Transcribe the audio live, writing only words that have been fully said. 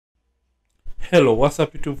Hello, what's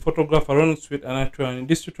up YouTube photographer Ronnixphotography, and in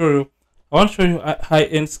this tutorial I want to show you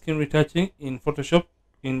high-end skin retouching in Photoshop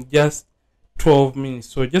in just 12 minutes.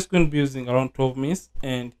 So just going to be using around 12 minutes,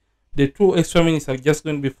 and the 2 extra minutes are just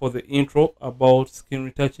going to be for the intro about skin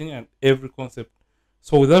retouching and every concept.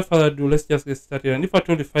 So without further ado, let's just get started. And if at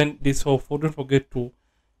all you find this helpful, don't forget to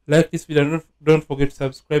like this video and don't forget to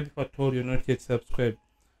subscribe if at all you're not yet subscribed.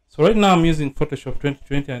 So right now I'm using Photoshop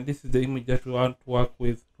 2020, and this is the image that we want to work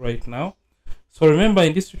with right now. So remember,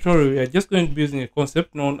 in this tutorial we are just going to be using a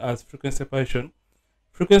concept known as frequency separation.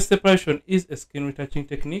 Frequency separation is a skin retouching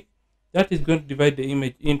technique that is going to divide the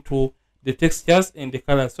image into the textures and the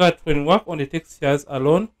colors, so that when we work on the textures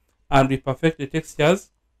alone and we perfect the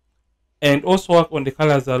textures, and also work on the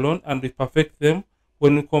colors alone and we perfect them,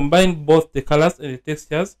 when we combine both the colors and the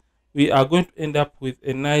textures, we are going to end up with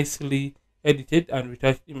a nicely edited and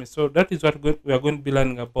retouched image. So that is what we are going to be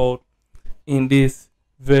learning about in this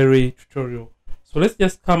very tutorial. So let's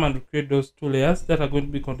just come and create those 2 layers that are going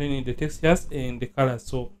to be containing the textures and the colors.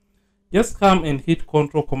 So just come and hit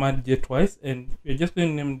Ctrl Command J twice, and we're just going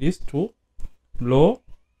to name this to low,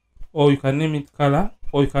 or you can name it color,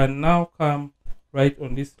 or you can now come right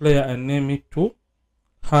on this layer and name it to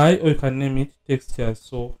high, or you can name it textures.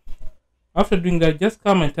 So after doing that, just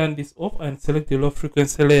come and turn this off and select the low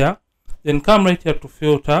frequency layer, then come right here to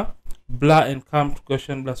filter, blur, and come to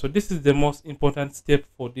Gaussian blur. So this is the most important step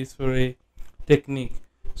for this very technique.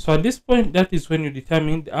 So at this point, that is when you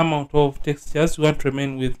determine the amount of textures you want to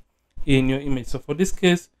remain with in your image. So for this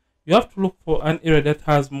case, you have to look for an area that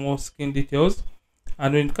has more skin details,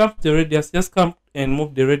 and when it comes to the radius, just come and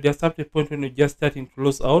move the radius up to the point when you're just starting to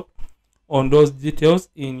lose out on those details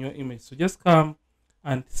in your image. So just come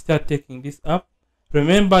and start taking this up.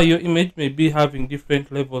 Remember, your image may be having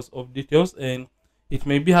different levels of details, and it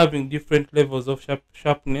may be having different levels of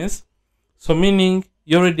sharpness, so meaning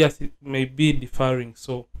your radius may be differing.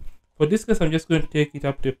 So for this case, I'm just going to take it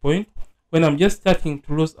up to a point when I'm just starting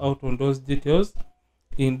to lose out on those details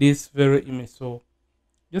in this very image. So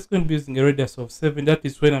just going to be using a radius of 7. That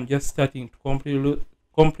is when I'm just starting to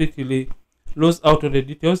completely lose out on the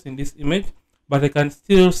details in this image, but I can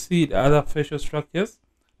still see the other facial structures.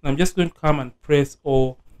 And I'm just going to come and press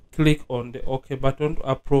or click on the OK button to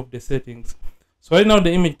approve the settings. So right now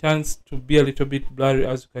the image turns to be a little bit blurry,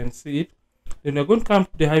 as you can see it. Then we're going to come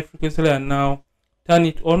to the high frequency layer and now turn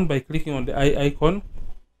it on by clicking on the eye icon.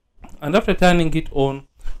 And after turning it on,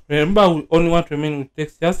 remember, we only want to remain with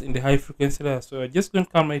textures in the high frequency layer. So we're just going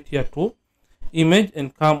to come right here to image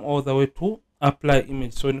and come all the way to apply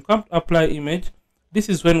image. So when you come to apply image, this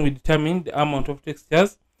is when we determine the amount of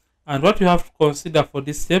textures. And what you have to consider for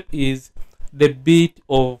this step is the bit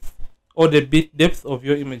of, or the bit depth of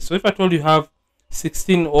your image. So if I told you have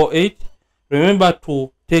 16 or 8, remember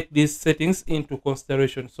to take these settings into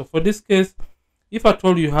consideration. So for this case, if I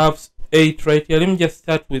told you have 8 right here, let me just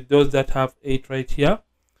start with those that have 8 right here.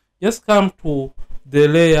 Just come to the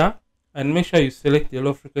layer and make sure you select the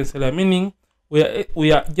low frequency layer, meaning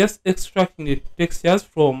we are just extracting the textures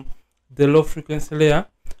from the low frequency layer.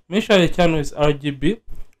 Make sure the channel is RGB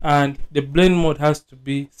and the blend mode has to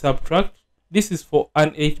be subtract. This is for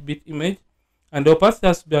an 8-bit image, and the opacity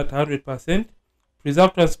has to be at 100%.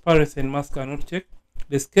 Preserve transparency and mask are not checked.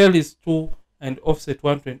 The scale is 2 and offset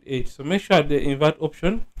 128. So make sure the invert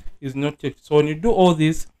option is not checked. So when you do all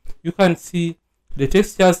this, you can see the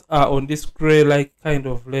textures are on this gray like kind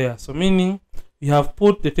of layer. So meaning we have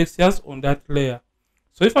put the textures on that layer.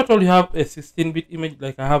 So if at all you have a 16-bit image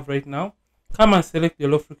like I have right now, come and select the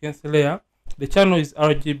low frequency layer. The channel is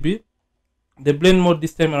RGB. The blend mode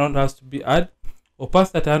this time around has to be add.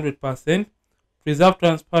 Opacity at 100%. Preserve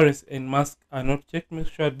transparency and mask are not checked. Make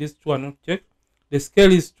sure these 2 are not checked. The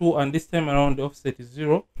scale is 2, and this time around the offset is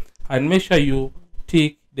 0. And make sure you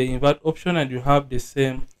tick the invert option and you have the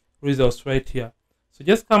same results right here. So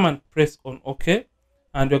just come and press on OK,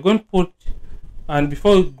 and we're going to put, and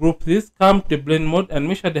before we group this, come to the blend mode and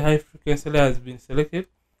make sure the high frequency layer has been selected.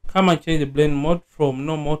 Come and change the blend mode from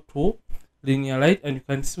normal to linear light, and you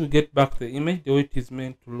can see we get back the image the way it is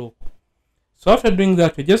meant to look. So after doing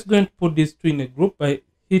that, we're just going to put these 2 in a group by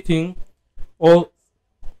hitting or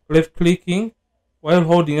left clicking while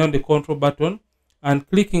holding down the control button and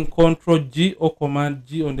clicking Ctrl G or Command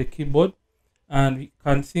G on the keyboard, and we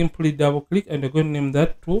can simply double click, and we're going to name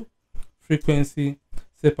that to frequency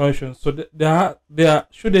separation. So there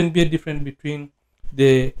shouldn't be a difference between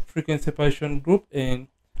the frequency separation group and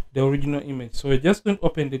the original image. So we're just going to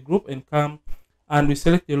open the group and come and we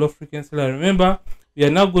select the low frequency layer. Remember, we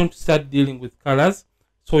are now going to start dealing with colors.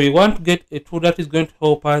 So we want to get a tool that is going to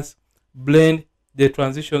help us blend the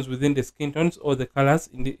transitions within the skin tones or the colors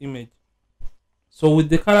in the image. So with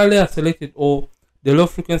the color layer selected or the low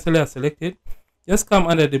frequency layer selected, just come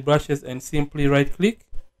under the brushes and simply right click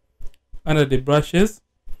under the brushes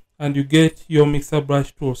and you get your mixer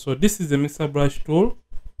brush tool. So this is the mixer brush tool.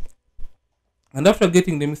 And after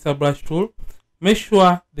getting the mixer brush tool, make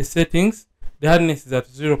sure the settings, the hardness is at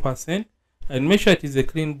 0%, and make sure it is a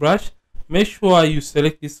clean brush. Make sure you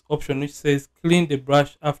select this option which says clean the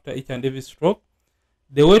brush after each and every stroke.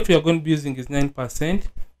 The weight we are going to be using is 9%,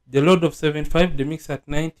 the load of 75, the mix at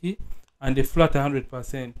 90, and the flow at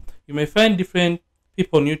 100%. You may find different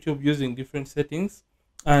people on YouTube using different settings,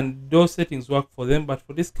 and those settings work for them, but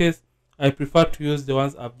for this case, I prefer to use the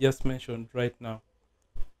ones I've just mentioned right now.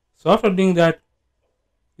 So after doing that,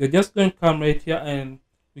 you're just going to come right here and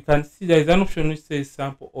we can see there is an option which says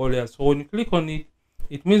sample all layers. So when you click on it,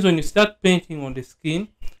 it means when you start painting on the skin,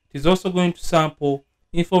 it is also going to sample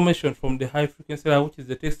information from the high frequency layer, which is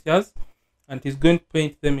the textures, and it is going to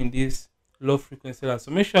paint them in this low frequency layer.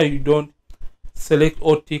 So make sure you don't select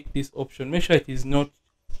or tick this option. Make sure it is not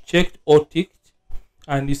checked or ticked,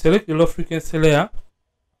 and you select the low frequency layer.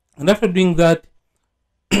 And after doing that,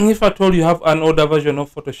 if at all you have an older version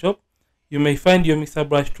of Photoshop, you may find your mixer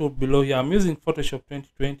brush tool below here. I'm using Photoshop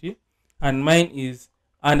 2020 and mine is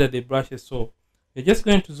under the brushes. So you're just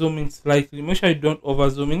going to zoom in slightly. Make sure you don't over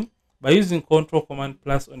zoom in by using Ctrl Command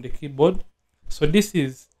Plus on the keyboard. So this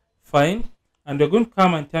is fine. And we're going to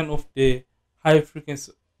come and turn off the high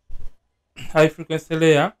frequency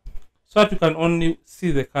layer so that you can only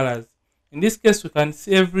see the colors. In this case, we can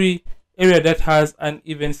see every area that has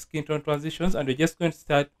uneven skin tone transitions, and we're just going to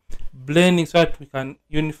start blending so that we can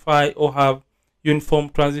unify or have uniform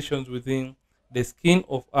transitions within the skin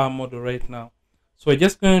of our model right now. So we're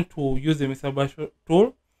just going to use the mixer brush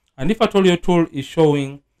tool, and if at all your tool is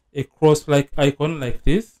showing a cross-like icon like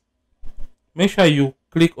this, make sure you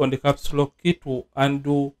click on the caps lock key to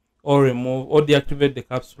undo or remove or deactivate the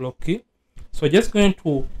caps lock key. So just going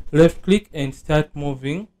to left click and start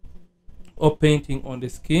moving or painting on the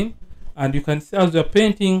skin, and you can see as you're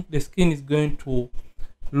painting, the skin is going to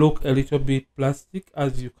look a little bit plastic,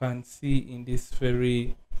 as you can see in this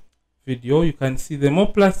very video. You can see the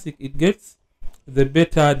more plastic it gets, the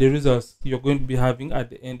better the results you're going to be having at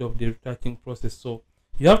the end of the retouching process. So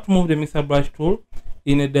you have to move the mixer brush tool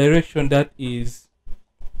in a direction that is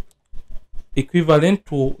equivalent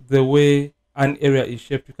to the way an area is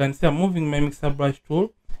shaped. You can see I'm moving my mixer brush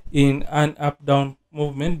tool in an up down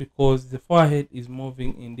movement because the forehead is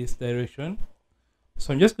moving in this direction.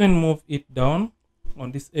 So I'm just going to move it down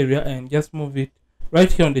on this area and just move it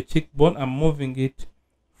right here on the cheekbone. I'm moving it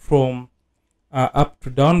from up to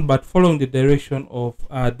down, but following the direction of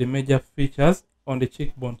the major features on the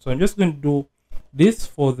cheekbone. So I'm just going to do this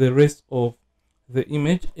for the rest of the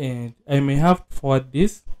image, and I may have to forward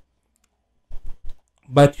this,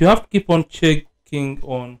 but you have to keep on checking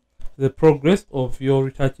on the progress of your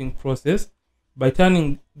retouching process by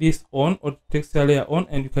turning this on or the texture layer on,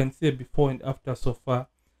 and you can see a before and after so far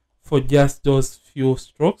for just those few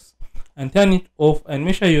strokes, and turn it off and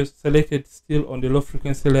make sure you're selected still on the low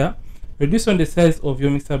frequency layer. Reduce on the size of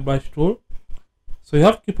your mixer brush tool. So you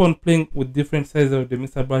have to keep on playing with different sizes of the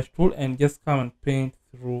mixer brush tool and just come and paint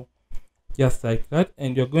through just like that,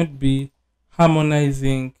 and you're going to be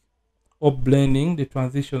harmonizing or blending the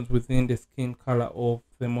transitions within the skin color of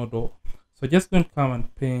the model. So just going to come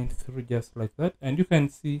and paint through just like that, and you can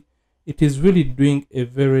see it is really doing a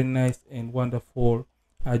very nice and wonderful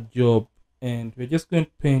job. And we're just going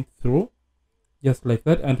to paint through just like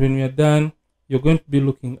that, and when we are done, you're going to be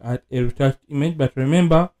looking at a retouched image. But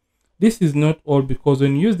remember, this is not all, because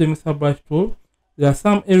when you use the mixer brush tool, there are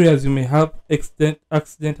some areas you may have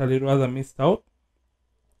accidentally rather missed out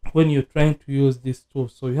when you're trying to use this tool.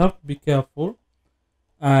 So you have to be careful,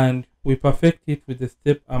 and we perfect it with the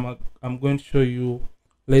step I'm going to show you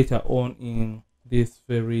later on in this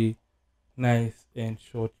very nice and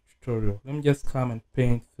short tutorial. Let me just come and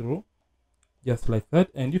paint through just like that,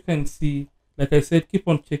 and you can see, like I said, keep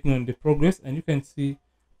on checking on the progress, and you can see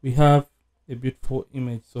we have a beautiful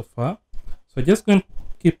image so far. So just going to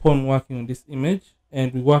keep on working on this image,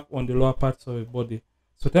 and we work on the lower parts of the body.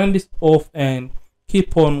 So turn this off and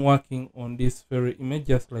keep on working on this very image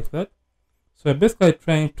just like that. So I'm basically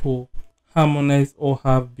trying to harmonize or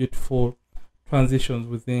have beautiful transitions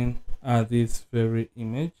within this very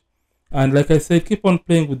image. And like I said, keep on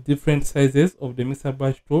playing with different sizes of the mixer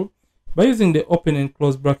brush tool by using the open and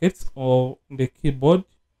close brackets or the keyboard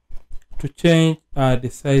to change the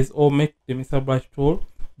size or make the mixer brush tool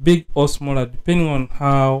big or smaller depending on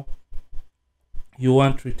how you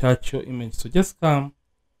want to retouch your image. So just come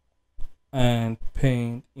and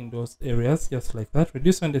paint in those areas just like that.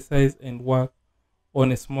 Reduce on the size and work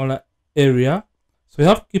on a smaller area So you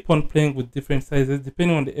have to keep on playing with different sizes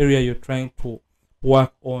depending on the area you're trying to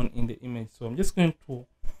work on in the image. So I'm just going to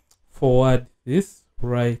forward this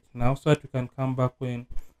right now so that you can come back when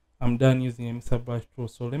I'm done using a Mr. Brush tool.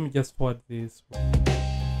 So let me just forward this.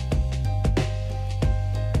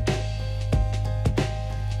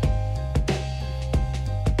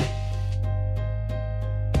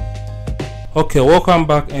 Okay, welcome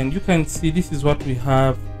back, and you can see this is what we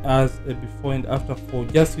have as a before and after for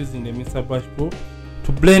just using the Mr. Brush tool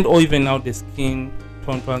to blend or even out the skin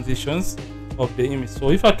tone transitions of the image. So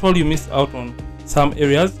if at all you missed out on some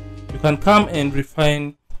areas, you can come and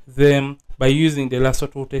refine them by using the lasso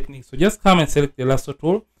tool technique. So just come and select the lasso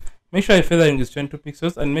tool, make sure your feathering is 22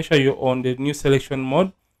 pixels, and make sure you're on the new selection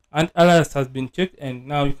mode and alias has been checked. And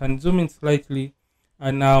now you can zoom in slightly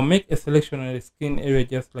and now make a selection on the skin area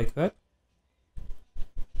just like that.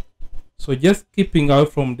 So just keeping away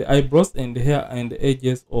from the eyebrows and the hair and the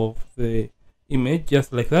edges of the image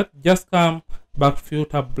just like that. Just come back,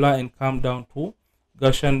 filter, blur, and come down to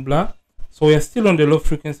Gaussian blur. So we are still on the low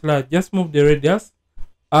frequency layer. Just move the radius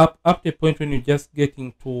up to a point when you're just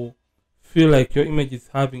getting to feel like your image is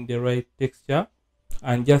having the right texture,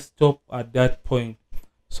 and just stop at that point.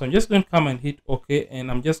 So I'm just going to come and hit OK, and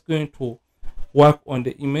I'm just going to work on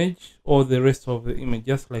the image or the rest of the image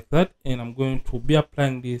just like that, and I'm going to be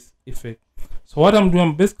applying this effect. So what I'm doing,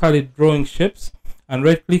 I'm basically drawing shapes and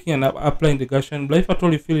right clicking and applying the Gaussian blur. If at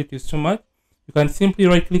all you feel it is too much, you can simply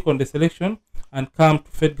right click on the selection and come to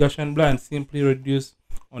fade Gaussian blur and simply reduce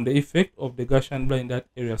on the effect of the Gaussian blur in that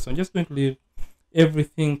area. So I'm just going to leave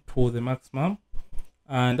everything to the maximum,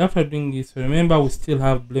 and after doing this, remember we still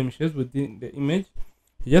have blemishes within the image.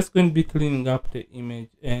 You're just going to be cleaning up the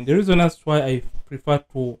image, and the reason that's why I prefer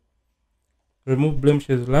to remove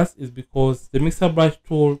blemishes last is because the Mr. Brush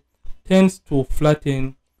tool tends to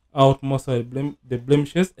flatten out most of the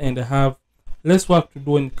blemishes, and I have less work to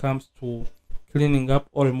do when it comes to cleaning up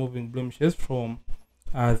or removing blemishes from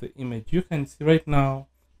the image. You can see right now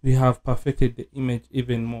we have perfected the image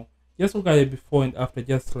even more. Just look at it before and after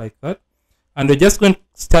just like that, and we're just going to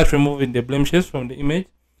start removing the blemishes from the image.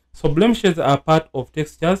 So blemishes are part of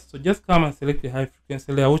textures, so just come and select the high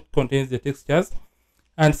frequency layer which contains the textures,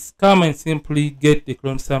 and come and simply get the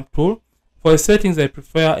clone stamp tool. For the settings, I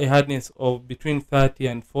prefer a hardness of between 30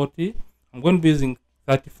 and 40. I'm going to be using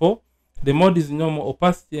 34. The mode is normal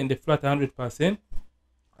opacity and the flat 100%.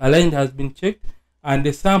 Aligned has been checked, and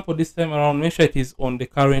the sample this time around, make sure it is on the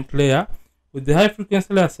current layer. With the high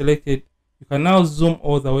frequency layer selected, you can now zoom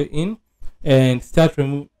all the way in and start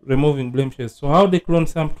removing blemishes. So how the clone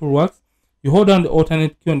stamp tool works, you hold down the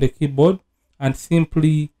alternate key on the keyboard and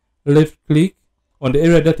simply left click on the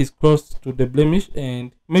area that is close to the blemish,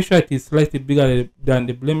 and make sure it is slightly bigger than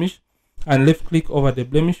the blemish, and left click over the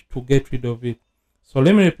blemish to get rid of it. So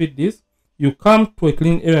let me repeat this. You come to a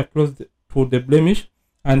clean area close to the blemish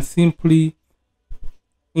and simply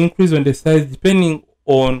increase on the size depending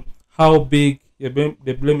on how big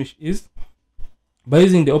the blemish is by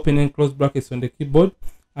using the open and close brackets on the keyboard,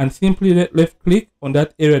 and simply left click on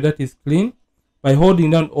that area that is clean by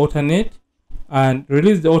holding down alternate and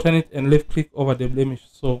release the alternate and left click over the blemish.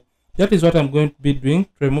 So that is what I'm going to be doing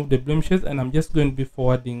to remove the blemishes, and I'm just going to be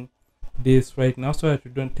forwarding this right now so that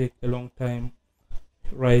you don't take a long time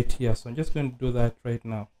right here. So I'm just going to do that right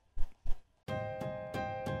now.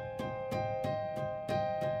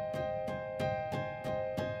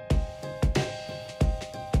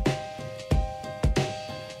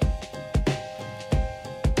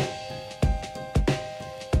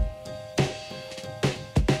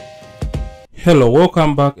 Hello,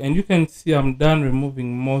 welcome back, and you can see I'm done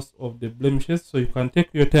removing most of the blemishes. So you can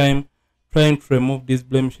take your time trying to remove these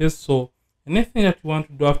blemishes. So anything that you want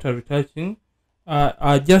to do after retouching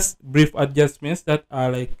are just brief adjustments that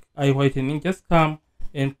are like eye whitening. Just come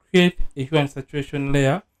and create a hue and saturation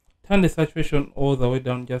layer, turn the saturation all the way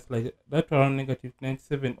down just like that around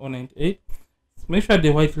 -97 or 98. Make sure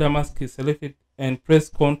the white layer mask is selected and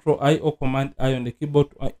press Ctrl-I or Command-I on the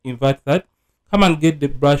keyboard to invert that. Come and get the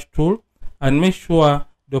brush tool and make sure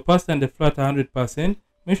the opacity and the flat 100%.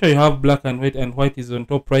 Make sure you have black and white is on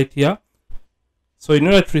top right here. So in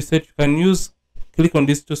order to reset, you can click on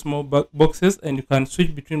these two small boxes, and you can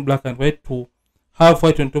switch between black and white to have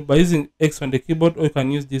white on top by using X on the keyboard, or you can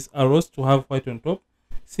use these arrows to have white on top.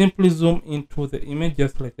 Simply zoom into the image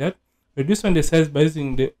just like that. Reduce on the size by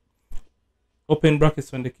using the open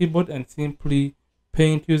brackets on the keyboard, and simply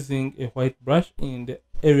paint using a white brush in the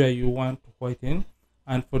area you want to whiten.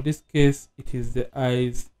 And for this case, it is the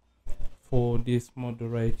eyes for this model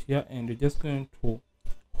right here, and you're just going to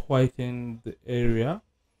whiten the area.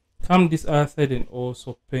 Come this other side and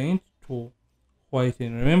also paint to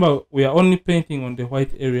whiten. Remember, we are only painting on the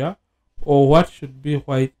white area, or what should be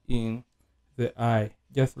white in the eye,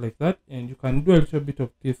 just like that. And you can do a little bit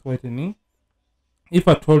of teeth whitening if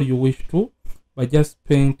at all you wish to, by just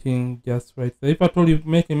painting just right there. If at all you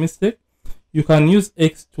make a mistake, you can use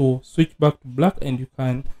X to switch back to black and you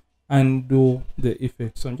can undo the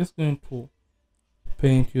effect. So I'm just going to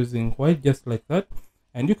paint using white just like that,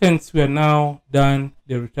 and you can see we are now done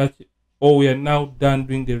the retouching, or we are now done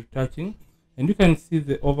doing the retouching, and you can see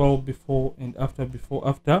the overall before and after, before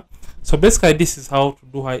after. So basically this is how to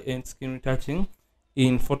do high-end skin retouching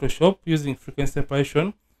in Photoshop using frequency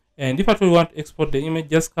separation. And if at all you want to export the image,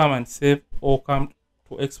 just come and save, or come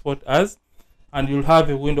to export as, and you'll have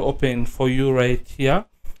a window open for you right here.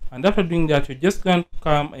 And after doing that, you're just going to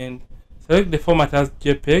come and select the format as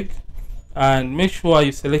JPEG, and make sure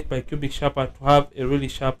you select by cubic sharper to have a really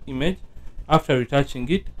sharp image after retouching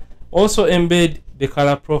it. Also embed the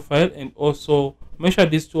color profile, and also make sure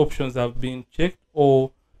these two options have been checked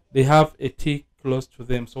or they have a tick close to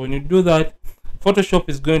them. So when you do that, Photoshop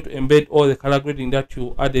is going to embed all the color grading that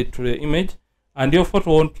you added to the image, and your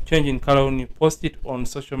photo won't change in color when you post it on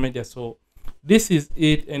social media. So this is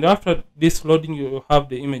it, and after this loading, you have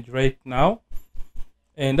the image right now.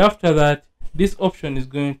 And after that, this option is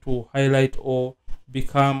going to highlight or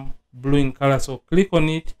become blue in color. So click on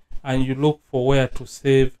it and you look for where to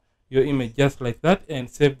save your image, just like that, and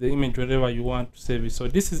save the image wherever you want to save it. So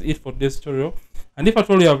this is it for this tutorial, and if at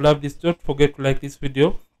all you have loved this, don't forget to like this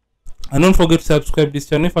video, and don't forget to subscribe this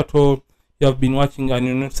channel if at all you have been watching and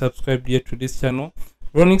you're not subscribed yet to this channel.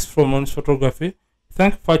 Ronnix from Photography.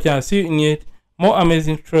 Thank you for watching. I'll see you in yet more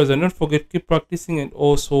amazing tutorials, and don't forget, keep practicing and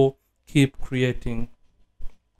also keep creating.